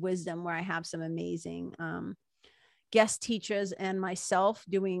collective wisdom, where I have some amazing guest teachers and myself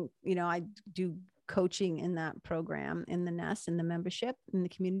doing, I do coaching in that program, in the Nest, in the membership, in the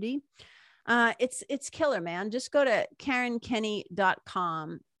community. It's killer, man. Just go to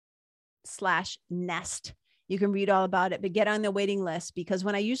KarenKenney.com/Nest. You can read all about it, but get on the waiting list, because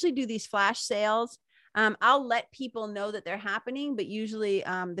when I usually do these flash sales, I'll let people know that they're happening, but usually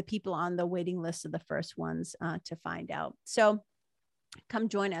the people on the waiting list are the first ones to find out. So come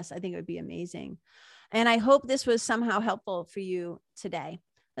join us. I think it would be amazing. And I hope this was somehow helpful for you today.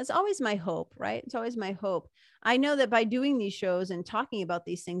 That's always my hope, right? It's always my hope. I know that by doing these shows and talking about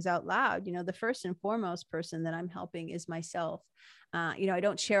these things out loud, the first and foremost person that I'm helping is myself. I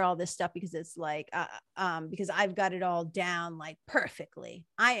don't share all this stuff because it's like, because I've got it all down like perfectly.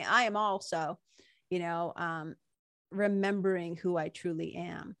 I am also, remembering who I truly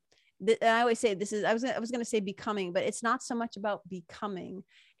am. I always say I was going to say becoming, but it's not so much about becoming.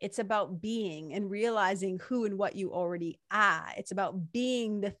 It's about being and realizing who and what you already are. It's about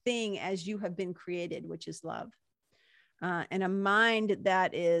being the thing as you have been created, which is love. And a mind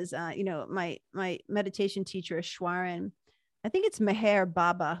that is, my meditation teacher is Shwaran. I think it's Meher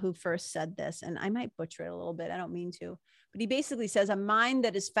Baba who first said this, and I might butcher it a little bit. I don't mean to, but he basically says a mind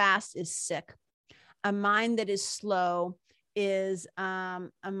that is fast is sick. A mind that is slow is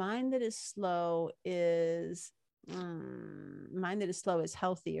healthy,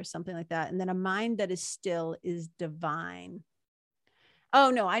 or something like that. And then a mind that is still is divine.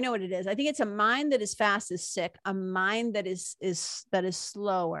 Oh no, I know what it is. I think it's a mind that is fast is sick. A mind that is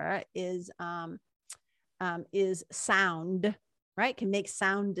slower is sound, right? Can make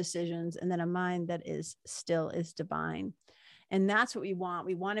sound decisions. And then a mind that is still is divine. And that's what we want.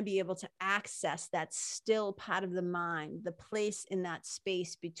 We want to be able to access that still part of the mind, the place in that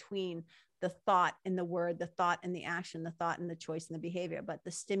space between the thought and the word, the thought and the action, the thought and the choice and the behavior, but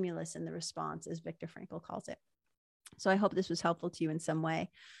the stimulus and the response, as Viktor Frankl calls it. So I hope this was helpful to you in some way.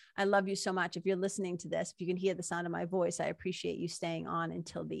 I love you so much. If you're listening to this, if you can hear the sound of my voice, I appreciate you staying on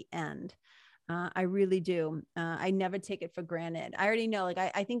until the end. I really do. I never take it for granted. I already know, like,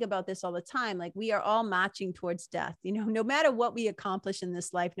 I think about this all the time. Like, we are all marching towards death, no matter what we accomplish in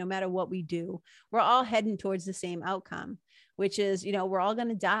this life, no matter what we do, we're all heading towards the same outcome, which is, we're all going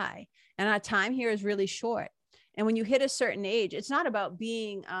to die. And our time here is really short. And when you hit a certain age, it's not about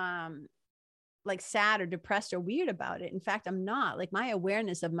being, like sad or depressed or weird about it. In fact, I'm not. Like, my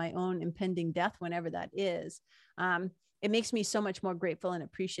awareness of my own impending death, whenever that is, it makes me so much more grateful and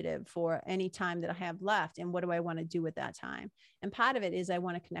appreciative for any time that I have left. And what do I want to do with that time? And part of it is I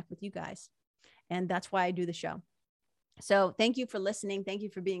want to connect with you guys. And that's why I do the show. So thank you for listening. Thank you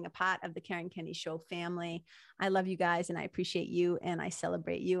for being a part of the Karen Kenney Show family. I love you guys, and I appreciate you, and I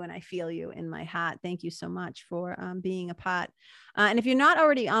celebrate you, and I feel you in my heart. Thank you so much for being a part. And if you're not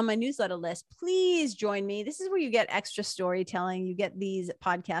already on my newsletter list, please join me. This is where you get extra storytelling. You get these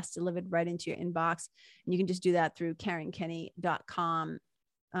podcasts delivered right into your inbox, and you can just do that through KarenKenney.com.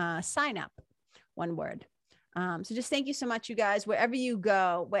 Sign up, one word. So just thank you so much, you guys, wherever you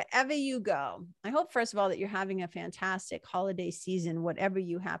go. I hope, first of all, that you're having a fantastic holiday season, whatever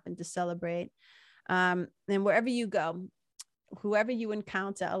you happen to celebrate. And wherever you go, whoever you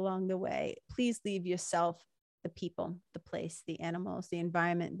encounter along the way, please leave yourself, the people, the place, the animals, the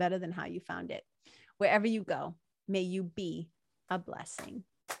environment better than how you found it. Wherever you go, may you be a blessing.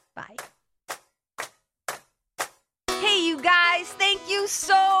 Bye. Hey, you guys, thank you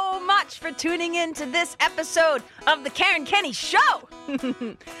so much for tuning in to this episode of The Karen Kenney Show.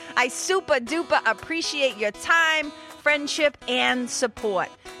 I super duper appreciate your time. friendship, and support.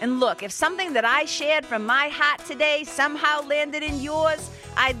 And look, if something that I shared from my heart today somehow landed in yours,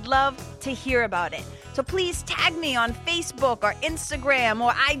 I'd love to hear about it. So please tag me on Facebook or Instagram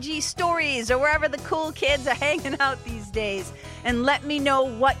or IG stories or wherever the cool kids are hanging out these days, and let me know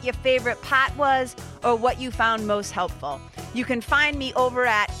what your favorite part was or what you found most helpful. You can find me over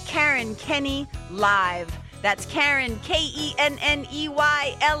at Karen Kenney Live. That's Karen,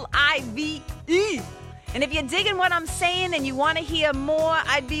 KenneYlive. And if you're digging what I'm saying and you want to hear more,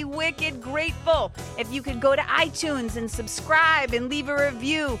 I'd be wicked grateful if you could go to iTunes and subscribe and leave a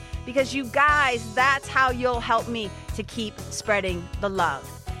review, because you guys, that's how you'll help me to keep spreading the love.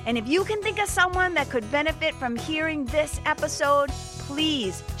 And if you can think of someone that could benefit from hearing this episode,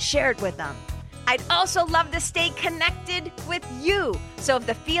 please share it with them. I'd also love to stay connected with you. So if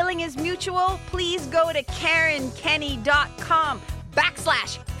the feeling is mutual, please go to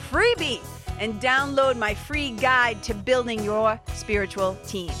KarenKenney.com/freebie and download my free guide to building your spiritual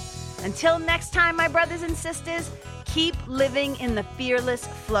team. Until next time, my brothers and sisters, keep living in the fearless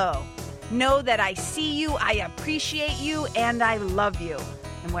flow. Know that I see you, I appreciate you, and I love you.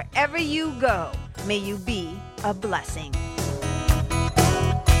 And wherever you go, may you be a blessing.